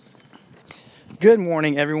Good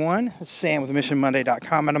morning, everyone. It's Sam with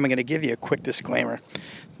MissionMonday.com, and I'm going to give you a quick disclaimer.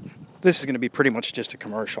 This is going to be pretty much just a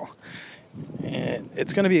commercial. And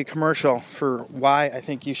it's going to be a commercial for why I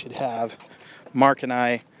think you should have Mark and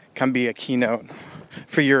I come be a keynote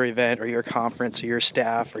for your event or your conference or your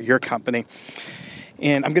staff or your company.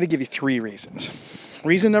 And I'm going to give you 3 reasons.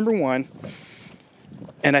 Reason number 1,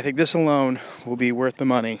 and I think this alone will be worth the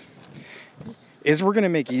money, is we're going to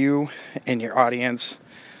make you and your audience,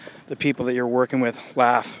 the people that you're working with,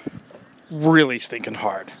 laugh really stinking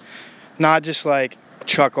hard. Not just like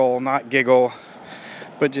chuckle, not giggle,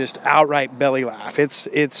 but just outright belly laugh.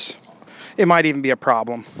 It might even be a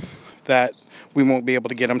problem that we won't be able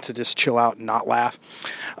to get them to just chill out and not laugh.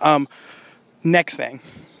 Next thing,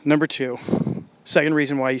 number 2, second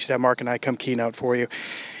reason why you should have Mark and I come keynote for you,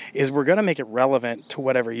 is we're going to make it relevant to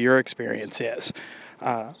whatever your experience is.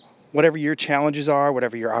 Whatever your challenges are,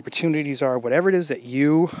 whatever your opportunities are, whatever it is that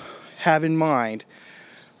you have in mind,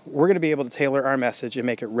 we're going to be able to tailor our message and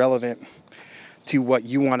make it relevant to what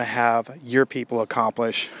you want to have your people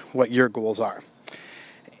accomplish, what your goals are.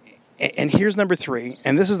 And here's number 3,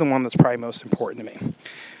 and this is the one that's probably most important to me.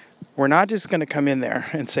 We're not just going to come in there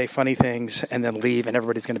and say funny things and then leave and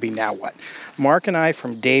everybody's going to be now what? Mark and I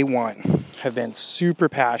from day one have been super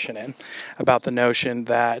passionate about the notion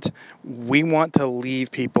that we want to leave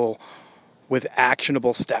people with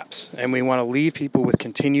actionable steps, and we want to leave people with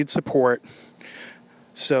continued support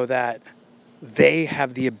so that they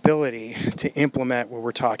have the ability to implement what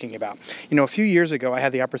we're talking about. You know, a few years ago, I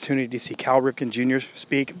had the opportunity to see Cal Ripken Jr.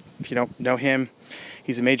 speak. If you don't know him,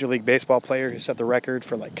 he's a Major League Baseball player who set the record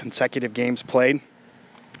for consecutive games played.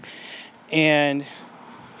 And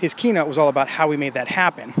his keynote was all about how we made that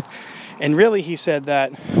happen. And really, he said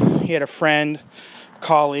that he had a friend,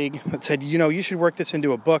 colleague, that said, you should work this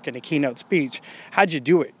into a book and a keynote speech. How'd you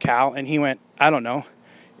do it, Cal? And he went, I don't know.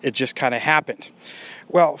 It just kind of happened.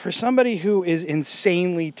 Well, for somebody who is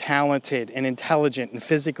insanely talented and intelligent and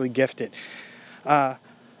physically gifted,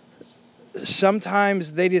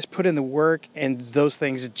 sometimes they just put in the work and those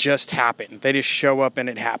things just happen. They just show up and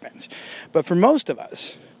it happens. But for most of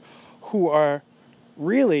us who are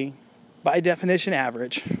really, by definition,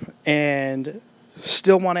 average and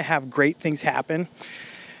still want to have great things happen,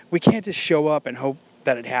 we can't just show up and hope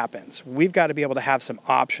that it happens. We've got to be able to have some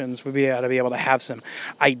options. We've got to be able to have some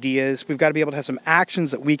ideas. We've got to be able to have some actions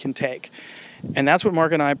that we can take. And that's what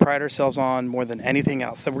Mark and I pride ourselves on more than anything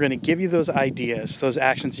else, that we're going to give you those ideas, those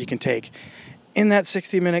actions you can take in that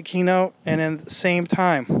 60-minute keynote. And at the same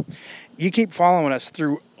time, you keep following us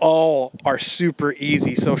through all our super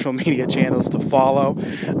easy social media channels to follow.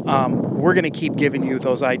 We're going to keep giving you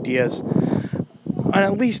those ideas on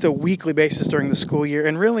at least a weekly basis during the school year,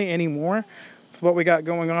 and really anymore. What we got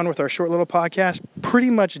going on with our short little podcast, pretty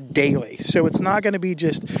much daily. So it's not going to be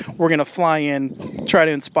just we're going to fly in, try to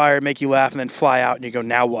inspire, make you laugh, and then fly out and you go,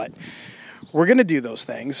 now what? We're going to do those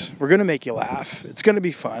things. We're going to make you laugh. It's going to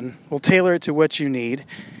be fun. We'll tailor it to what you need.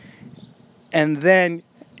 And then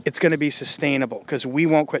it's going to be sustainable because we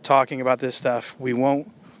won't quit talking about this stuff. We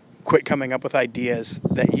won't quit coming up with ideas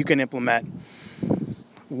that you can implement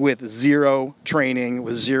with zero training,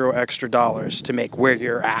 with zero extra dollars to make where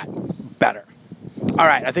you're at better. All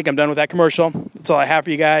right, I think I'm done with that commercial. That's all I have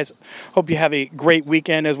for you guys. Hope you have a great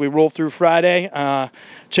weekend as we roll through Friday.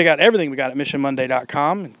 Check out everything we got at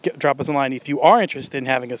MissionMonday.com. Drop us a line if you are interested in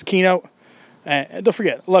having us keynote. And don't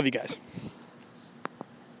forget, love you guys.